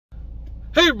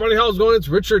Hey everybody, how's it going? It's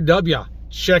Richard Dubya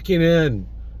checking in.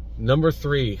 Number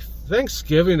 3,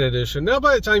 Thanksgiving edition. Now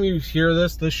by the time you hear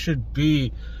this, this should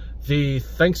be the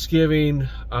Thanksgiving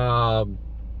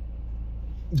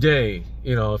day,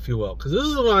 if you will, because this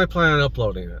is when I plan on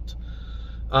uploading it.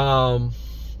 Now,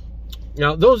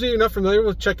 those of you not familiar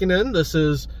with checking in, this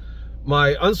is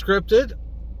my unscripted,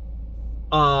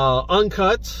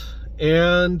 uncut,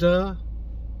 and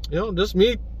just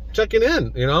me checking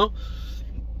in,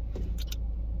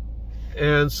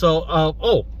 And so,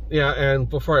 oh, yeah, and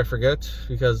before I forget,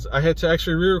 because I had to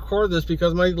actually re-record this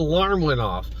because my alarm went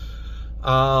off.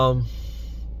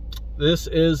 This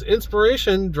is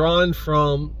inspiration drawn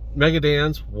from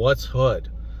Megadand's What's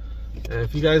Hood. And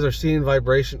if you guys are seeing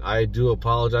vibration, I do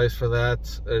apologize for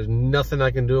that. There's nothing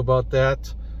I can do about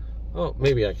that. Oh,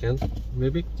 maybe I can.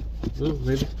 Maybe. Oh,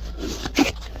 maybe.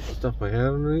 Stuff my hand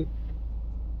underneath.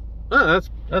 Ah,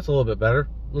 that's a little bit better.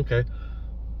 Okay.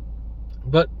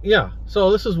 But yeah,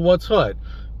 so this is What's Hood,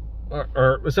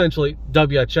 or essentially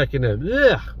Dubya checking in.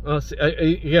 Yeah,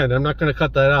 again, I'm not going to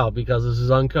cut that out because this is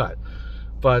uncut.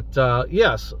 But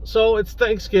yes, so it's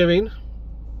Thanksgiving.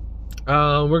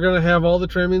 We're going to have all the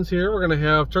trimmings here. We're going to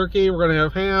have turkey. We're going to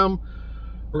have ham.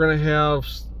 We're going to have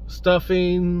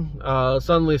stuffing,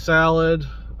 Sunday salad,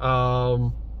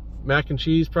 mac and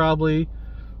cheese probably,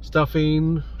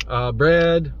 stuffing,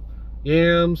 bread,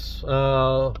 yams,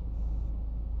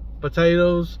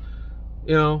 potatoes,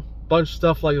 bunch of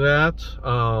stuff like that.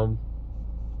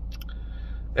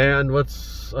 And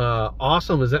what's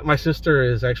awesome is that my sister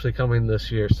is actually coming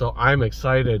this year, so I'm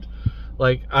excited.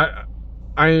 Like I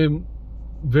am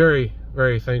very,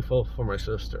 very thankful for my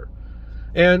sister.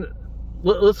 And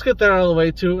let's get that out of the way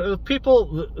too. The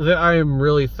people that I am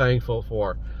really thankful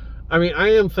for. I mean,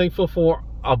 I am thankful for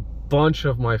a bunch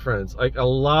of my friends, like a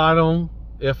lot of them,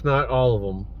 if not all of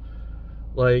them.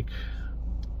 Like,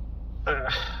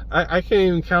 I can't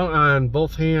even count on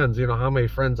both hands, how many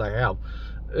friends I have.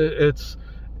 It's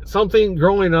something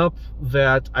growing up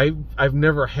that I've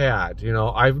never had,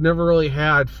 I've never really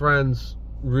had friends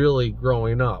really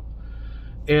growing up.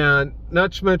 And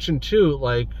not to mention too,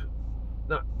 like,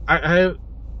 I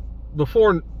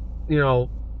before,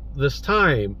 this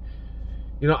time,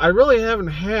 I really haven't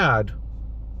had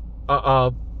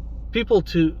people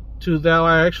to that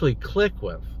I actually click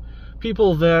with.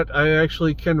 People that I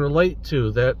actually can relate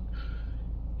to, that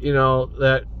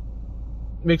that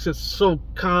makes it so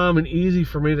calm and easy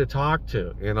for me to talk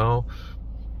to,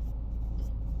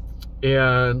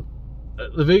 and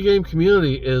the video game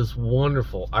community is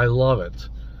wonderful. I love it.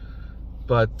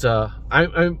 But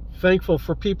I'm thankful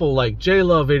for people like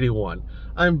JLove81.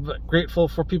 I'm grateful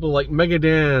for people like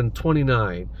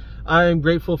Megadan29. I'm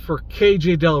grateful for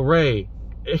KJ Del Rey,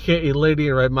 aka Lady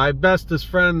in Red, my bestest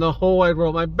friend in the whole wide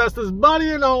world, my bestest buddy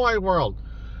in the whole wide world.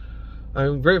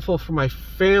 I'm grateful for my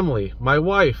family, my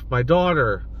wife, my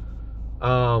daughter,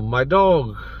 my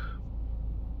dog.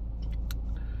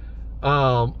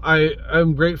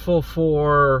 I'm grateful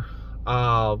for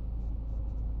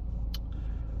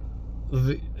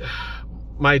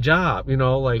my job,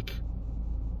 like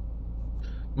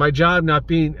my job not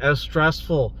being as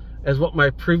stressful as what my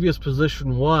previous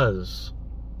position was.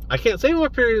 I can't say what my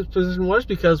previous position was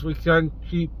because we can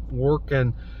keep work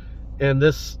and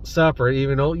this separate,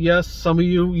 even though, yes, some of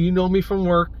you know me from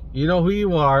work, you know who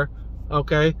you are,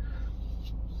 okay?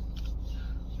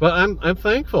 But I'm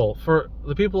thankful for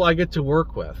the people I get to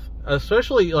work with,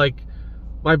 especially like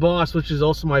my boss, which is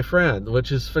also my friend,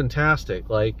 which is fantastic.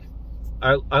 Like,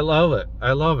 I love it.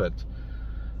 I love it.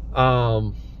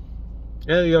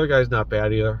 Yeah, the other guy's not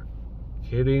bad either.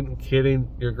 Kidding.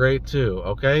 You're great too,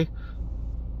 okay?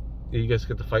 You guys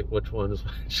get to fight which one is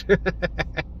which.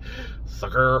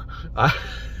 Sucker.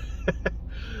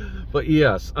 But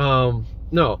yes,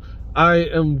 no, I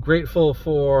am grateful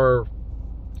for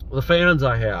the fans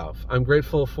I have. I'm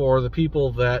grateful for the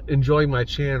people that enjoy my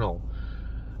channel.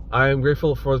 I am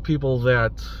grateful for the people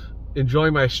that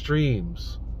enjoy my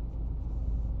streams.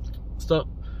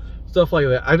 Stuff like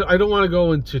that. I don't want to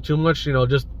go into too much,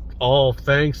 just all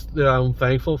thanks that I'm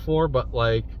thankful for, but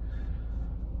like,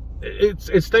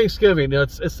 it's Thanksgiving.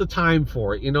 It's the time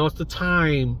for it. It's the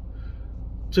time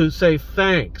to say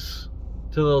thanks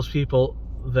to those people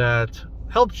that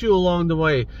helped you along the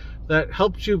way, that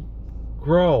helped you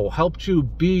grow, helped you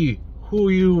be who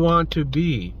you want to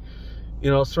be.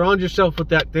 Surround yourself with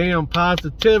that damn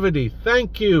positivity.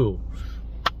 Thank you.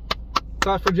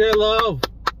 Clap for J Love.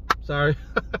 Sorry.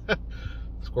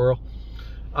 Squirrel.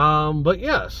 But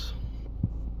yes.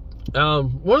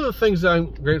 One of the things that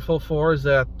I'm grateful for is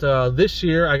that this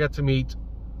year I got to meet,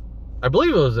 I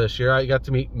believe it was this year, I got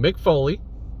to meet Mick Foley,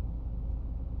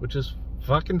 which is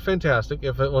fucking fantastic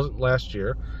if it wasn't last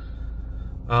year.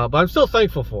 But I'm still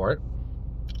thankful for it.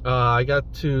 I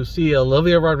got to see a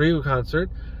Olivia Rodrigo concert,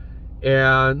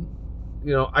 and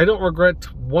I don't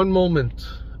regret one moment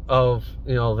of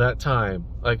that time.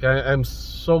 Like, I'm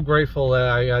so grateful that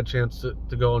I got a chance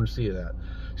to go and see that.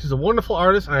 She's a wonderful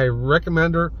artist. I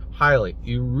recommend her highly.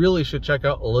 You really should check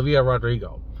out Olivia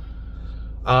Rodrigo.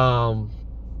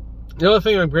 The other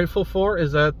thing I'm grateful for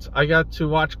is that I got to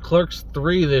watch Clerks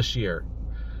 3 this year,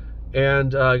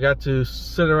 and I got to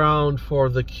sit around for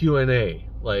the Q&A.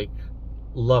 Like,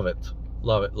 love it,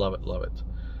 love it, love it, love it.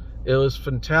 It was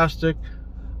fantastic.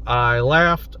 I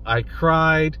laughed, I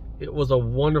cried. It was a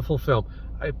wonderful film.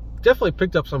 I definitely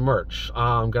picked up some merch.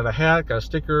 Got a hat, got a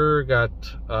sticker, got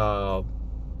a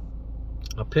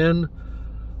pin,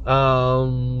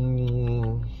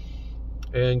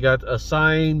 and got a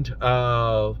signed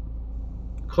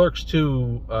Clerks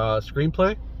 2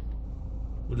 screenplay,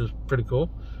 which is pretty cool.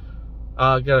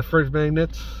 Got a fridge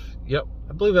magnet. Yep,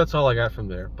 I believe that's all I got from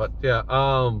there. But yeah,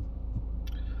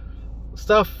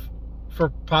 stuff for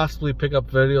possibly pick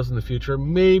up videos in the future.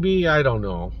 Maybe, I don't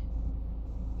know.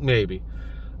 Maybe.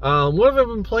 What have I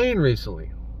been playing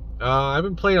recently? I've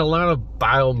been playing a lot of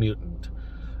Biomutant.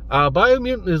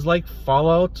 Biomutant is like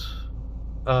Fallout,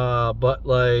 but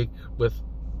like with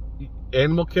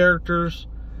animal characters,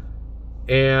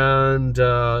 and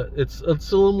it's a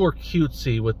little more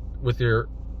cutesy with your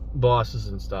bosses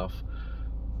and stuff.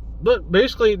 But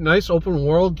basically, nice open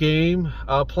world game.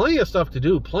 Plenty of stuff to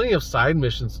do. Plenty of side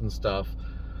missions and stuff.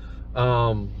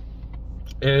 And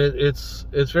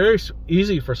it's very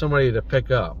easy for somebody to pick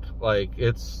up. Like,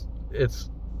 it's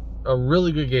a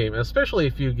really good game, especially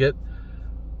if you get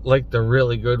like the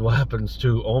really good weapons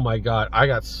too. Oh my god, I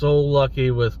got so lucky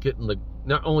with getting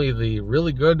not only the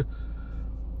really good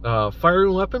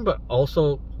firing weapon, but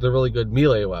also the really good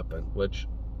melee weapon, which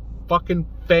fucking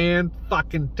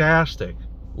tastic.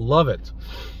 Love it.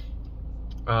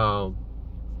 But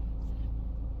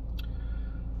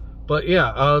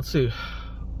yeah, let's see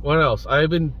what else. I've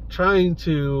been trying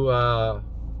to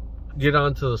get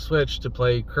onto the Switch to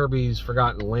play Kirby's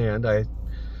Forgotten Land. I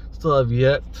still have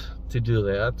yet to do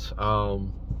that.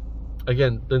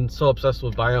 Again, been so obsessed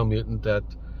with Biomutant that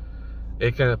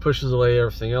it kind of pushes away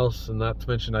everything else, and not to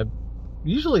mention I've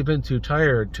usually been too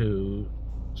tired to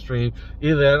stream.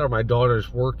 Either that or my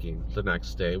daughter's working the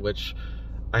next day, which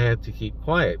I had to keep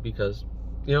quiet because,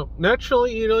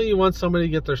 naturally, you want somebody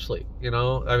to get their sleep.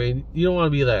 I mean, you don't want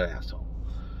to be that asshole.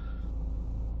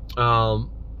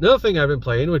 Another thing I've been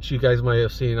playing, which you guys might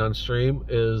have seen on stream,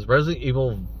 is Resident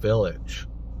Evil Village.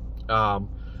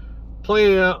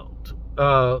 Playing out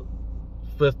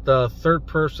with the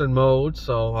third-person mode,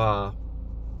 so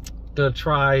gonna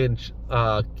try and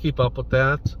keep up with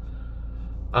that.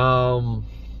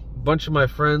 Bunch of my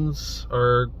friends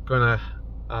are gonna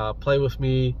play with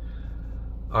me.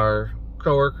 Our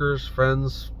coworkers,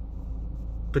 friends,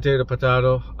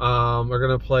 potato, are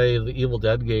gonna play the Evil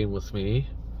Dead game with me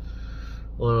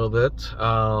a little bit.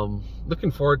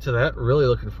 Looking forward to that. Really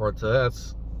looking forward to that.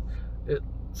 It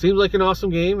seems like an awesome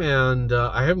game, and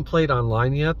I haven't played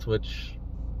online yet, which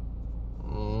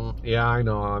yeah, I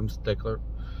know, I'm a stickler.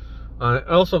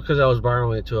 Also because I was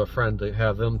borrowing it to a friend to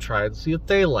have them try it and see if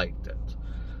they liked it.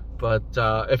 But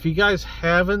if you guys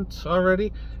haven't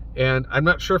already, and I'm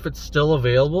not sure if it's still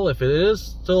available. If it is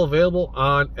still available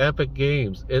on Epic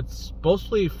Games, it's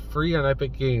mostly free on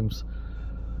Epic Games.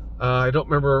 I don't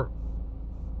remember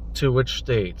to which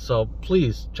state, so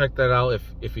please check that out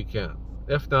if you can.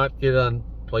 If not, get it on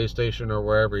PlayStation or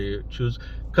wherever you choose,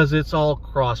 because it's all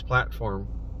cross-platform.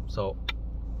 So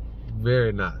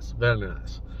very nice, very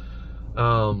nice.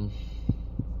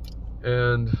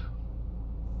 And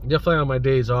definitely on my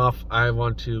days off, I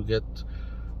want to get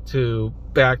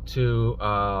back to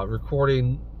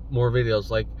recording more videos.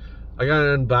 Like, I got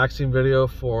an unboxing video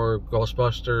for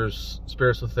Ghostbusters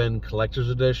Spirits Within Collector's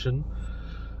Edition.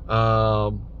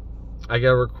 I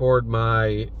gotta record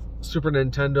my Super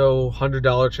Nintendo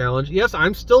 $100 challenge. Yes,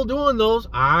 I'm still doing those.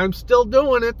 I'm still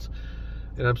doing it,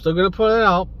 and I'm still gonna put it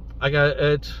out. I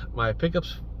got my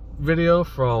pickups video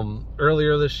from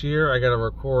earlier this year. I gotta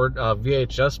record a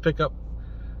VHS pickup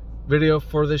video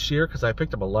for this year, because I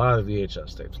picked up a lot of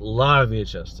VHS tapes, a lot of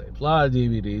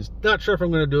DVDs. Not sure if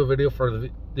I'm going to do a video for the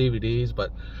DVDs,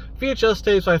 but VHS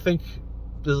tapes I think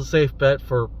is a safe bet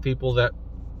for people that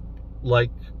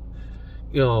like,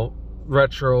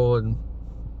 retro and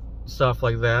stuff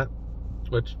like that,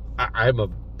 which I'm a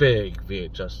big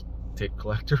VHS tape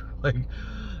collector. Like,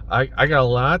 I got a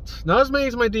lot, not as many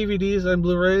as my DVDs and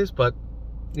Blu-rays, but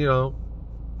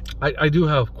I do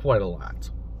have quite a lot.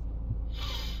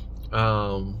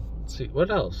 Let's Let's see,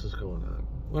 what else is going on?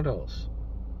 What else?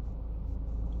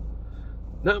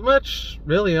 Not much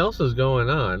really else is going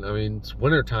on. I mean, it's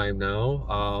winter time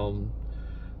now.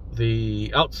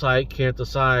 The outside can't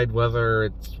decide whether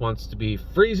it wants to be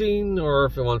freezing or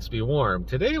if it wants to be warm.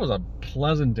 Today was a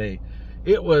pleasant day.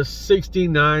 It was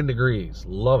 69 degrees.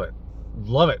 Love it.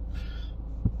 Love it.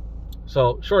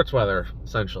 So, shorts weather,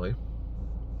 essentially.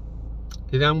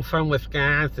 Because I'm from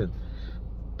Wisconsin.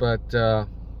 But,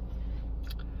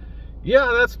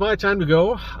 yeah, that's my time to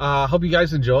go. Hope you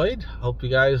guys enjoyed. Hope you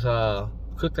guys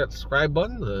click that subscribe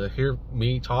button to hear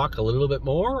me talk a little bit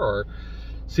more or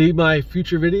see my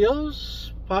future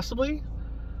videos, possibly.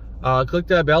 Click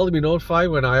that bell to be notified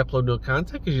when I upload new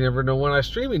content, because you never know when I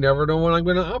stream. You never know when I'm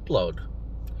going to upload.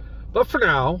 But for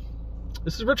now,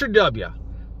 this is Richard W.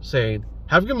 saying,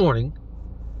 have a good morning,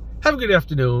 have a good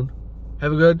afternoon,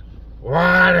 have a good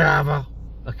whatever.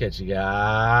 I'll catch you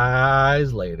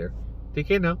guys later. Take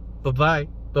care now. Bye-bye.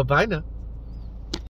 Bye-bye now.